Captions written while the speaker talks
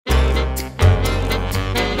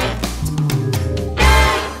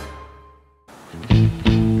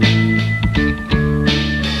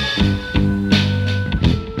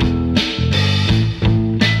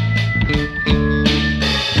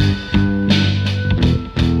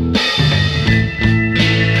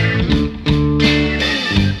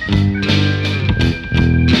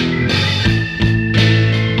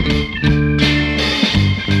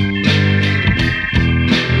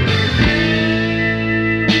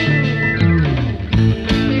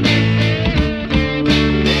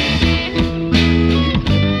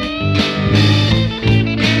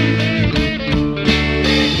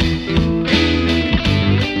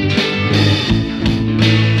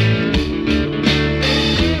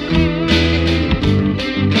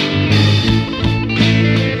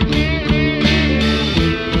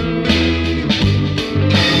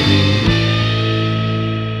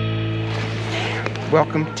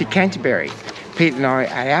to Canterbury. Pete and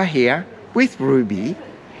I are here with Ruby,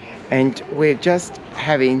 and we're just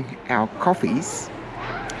having our coffees.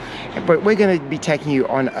 But we're going to be taking you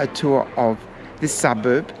on a tour of this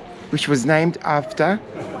suburb, which was named after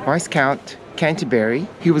Viscount Canterbury.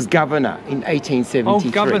 He was governor in 1873. Oh,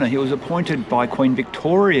 governor. He was appointed by Queen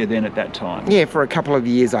Victoria then at that time. Yeah, for a couple of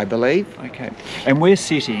years, I believe. Okay. And we're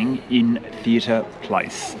sitting in Theatre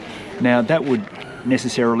Place. Now, that would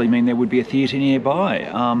necessarily mean there would be a theatre nearby.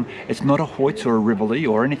 It's not a Hoyts or a Rivoli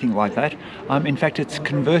or anything like that. In fact, it's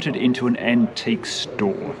converted into an antique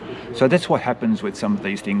store. So that's what happens with some of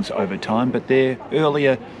these things over time, but their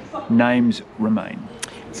earlier names remain.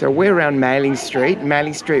 So we're around Mailing Street.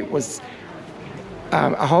 Mailing Street was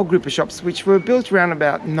a whole group of shops which were built around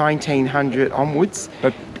about 1900 onwards.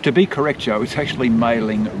 But to be correct, Joe, it's actually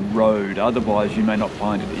Mailing Road. Otherwise, you may not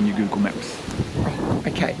find it in your Google Maps.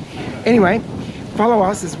 Okay. Anyway, follow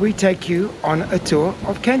us as we take you on a tour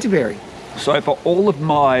of Canterbury. So for all of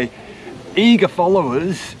my eager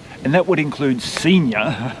followers, and that would include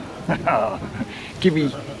Senior,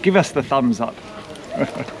 give us the thumbs up.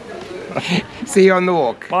 See you on the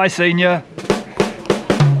walk. Bye, Senior.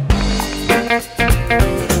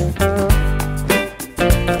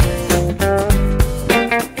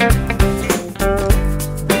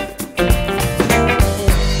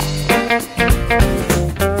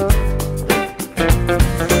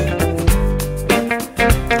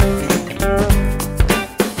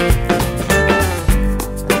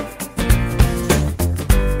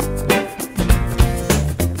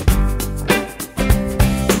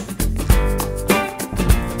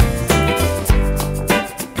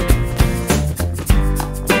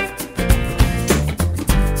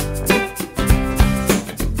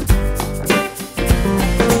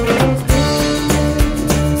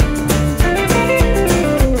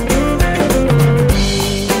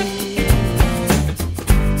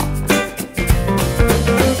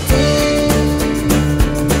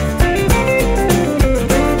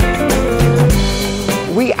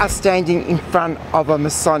 We are standing in front of a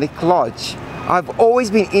Masonic lodge. I've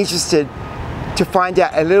always been interested to find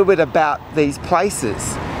out a little bit about these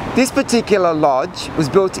places. This particular lodge was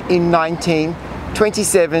built in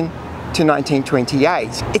 1927 to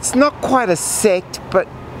 1928. It's not quite a sect, but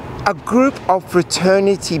a group of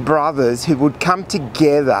fraternity brothers who would come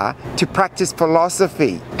together to practice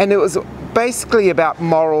philosophy. And it was basically about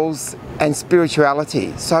morals and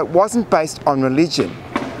spirituality, so it wasn't based on religion.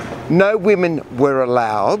 No women were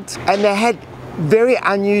allowed, and they had very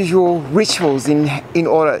unusual rituals in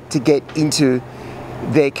order to get into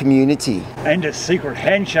their community. And a secret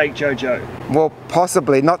handshake, Jojo. Well,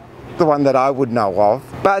 possibly, not the one that I would know of.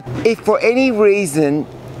 But if for any reason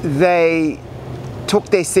they took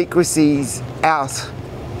their secrecies out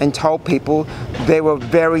and told people, there were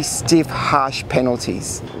very stiff, harsh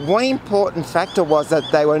penalties. One important factor was that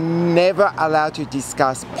they were never allowed to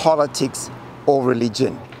discuss politics or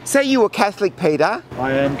religion. Say you were Catholic, Peter.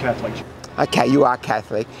 I am Catholic. Okay, you are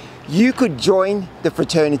Catholic. You could join the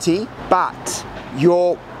fraternity, but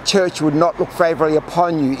your church would not look favourably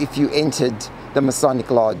upon you if you entered the Masonic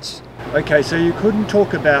Lodge. Okay, so you couldn't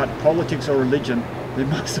talk about politics or religion. There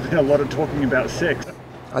must have been a lot of talking about sex.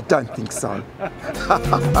 I don't think so.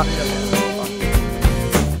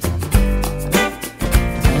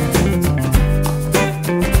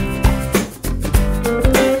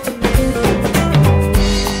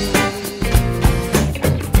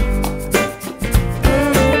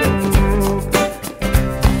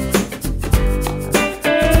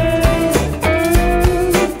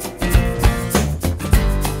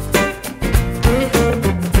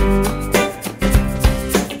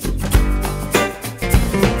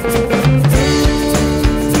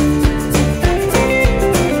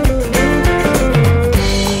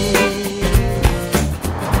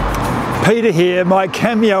 Peter here, my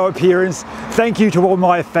cameo appearance. Thank you to all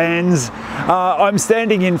my fans. I'm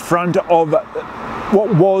standing in front of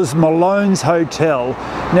what was Malone's Hotel.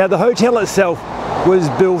 Now the hotel itself was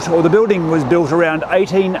built, or the building was built around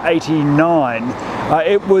 1889.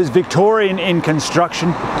 It was Victorian in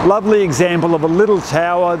construction. Lovely example of a little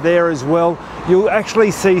tower there as well. You'll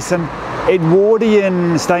actually see some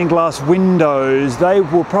Edwardian stained glass windows. They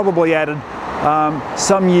were probably added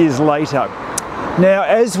some years later. Now,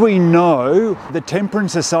 as we know, the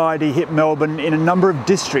Temperance Society hit Melbourne in a number of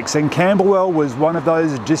districts, and Camberwell was one of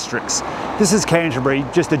those districts. This is Canterbury,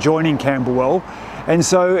 just adjoining Camberwell. And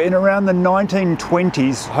so in around the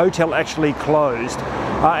 1920s, the hotel actually closed.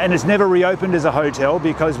 And it's never reopened as a hotel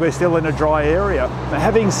because we're still in a dry area.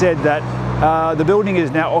 Having said that, the building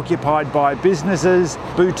is now occupied by businesses,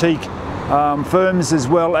 boutique firms, as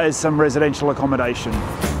well as some residential accommodation.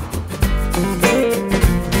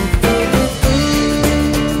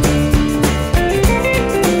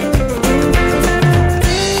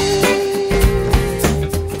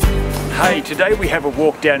 today we have a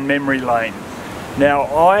walk down memory lane. Now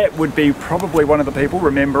I would be probably one of the people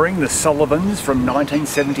remembering the Sullivans from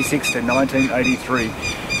 1976 to 1983.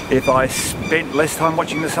 If I spent less time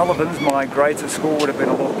watching the Sullivans, my grades at school would have been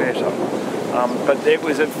a lot better. But there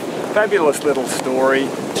was a fabulous little story,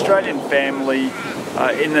 Australian family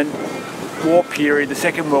in the war period, the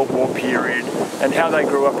Second World War period, and how they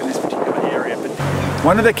grew up in this particular area. But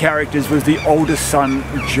one of the characters was the oldest son,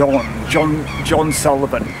 John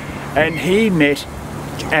Sullivan, and he met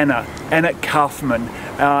Anna Kaufman,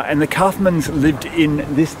 and the Kaufmans lived in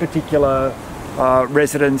this particular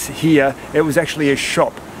residence here. It was actually a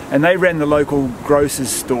shop, and they ran the local grocer's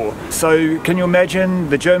store. So can you imagine,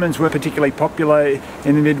 the Germans were particularly popular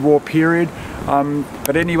in the mid-war period.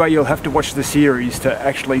 But anyway, you'll have to watch the series to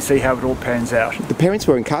actually see how it all pans out. The parents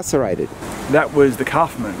were incarcerated. That was the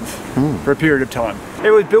Kaufmans for a period of time. It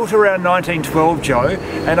was built around 1912, Joe,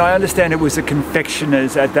 and I understand it was the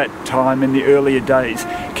confectioners at that time in the earlier days.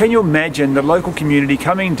 Can you imagine the local community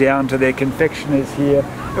coming down to their confectioners here?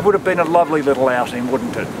 It would have been a lovely little outing,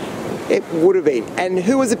 wouldn't it? It would have been. And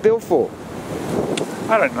who was it built for?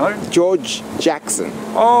 I don't know. George Jackson.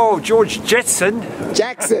 Oh, George Jetson.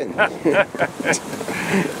 Jackson.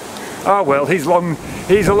 Oh well, he's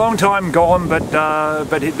a long time gone, but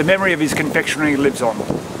the memory of his confectionery lives on.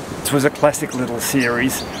 This was a classic little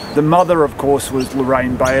series. The mother, of course, was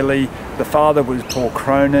Lorraine Bailey. The father was Paul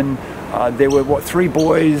Cronin. There were three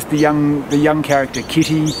boys. The young character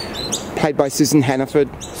Kitty, played by Susan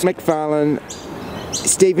Hannaford. McFarlane,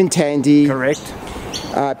 Stephen Tandy. Correct.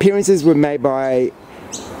 Appearances were made by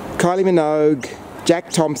Kylie Minogue,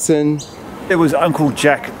 Jack Thompson. There was Uncle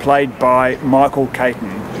Jack, played by Michael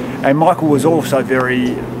Caton, and Michael was also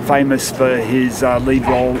very famous for his lead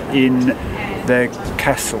role in The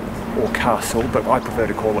Castle, but I prefer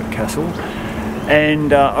to call it Castle.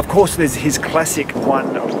 And of course there's his classic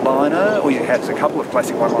one-liner, or he has a couple of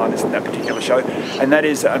classic one-liners in that particular show, and that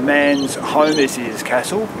is, a man's home is his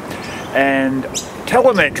castle, and tell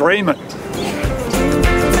them they're dreaming.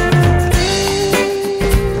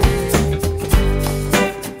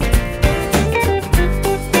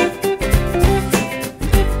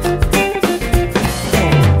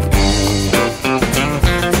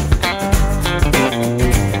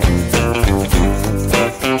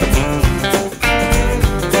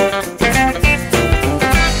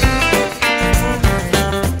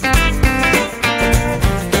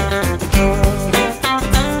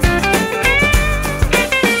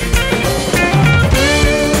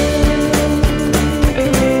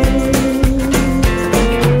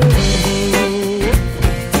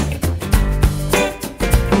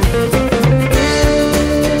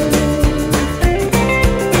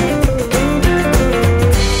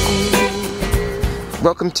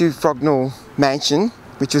 Welcome to Frognall Mansion,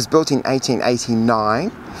 which was built in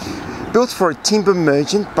 1889. Built for a timber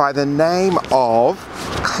merchant by the name of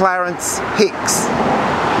Clarence Hicks.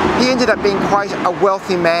 He ended up being quite a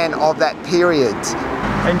wealthy man of that period.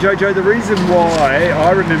 And Jojo, the reason why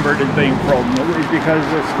I remember it as being Frognall is because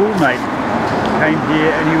a schoolmate came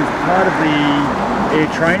here and he was part of the Air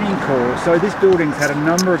Training Corps. So this building's had a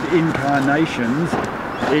number of incarnations.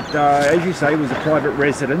 It, as you say, was a private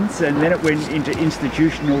residence, and then it went into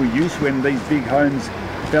institutional use when these big homes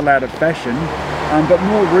fell out of fashion. But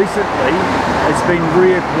more recently, it's been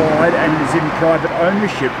reacquired and is in private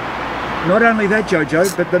ownership. Not only that, Jojo,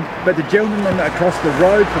 but the gentleman across the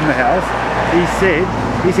road from the house, he said,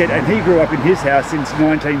 and he grew up in his house since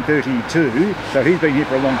 1932, so he's been here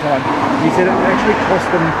for a long time. He said it actually cost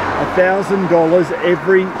them $1,000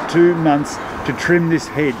 every 2 months to trim this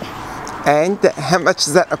hedge. And how much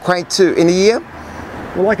does that equate to in a year?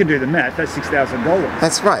 Well, I can do the math. That's $6,000.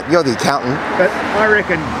 That's right. You're the accountant. But I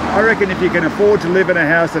reckon if you can afford to live in a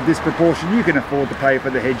house of this proportion, you can afford to pay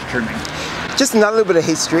for the hedge trimming. Just another little bit of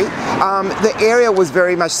history. The area was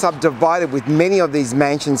very much subdivided with many of these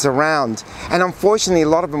mansions around, and unfortunately a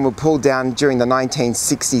lot of them were pulled down during the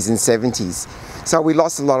 1960s and 70s. So we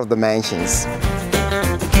lost a lot of the mansions.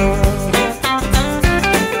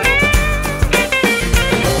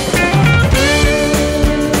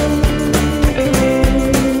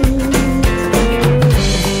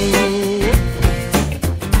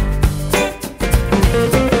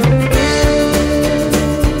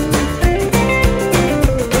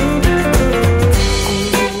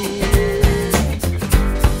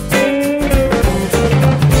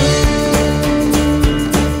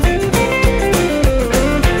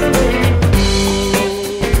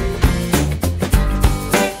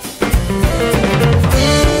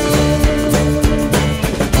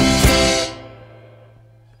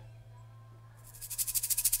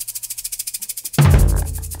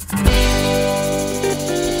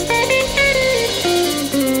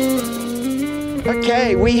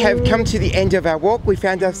 Okay, we have come to the end of our walk. We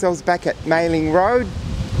found ourselves back at Mailing Road,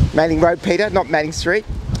 Peter, not Manning Street.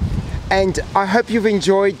 And I hope you've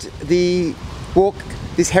enjoyed the walk,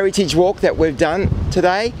 this heritage walk that we've done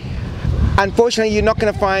today. Unfortunately, you're not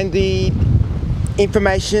going to find the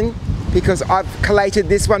information because I've collated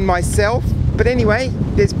this one myself. But anyway,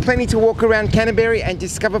 there's plenty to walk around Canterbury and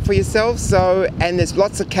discover for yourselves. And there's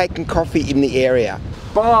lots of cake and coffee in the area.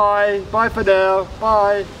 Bye. Bye for now.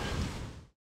 Bye.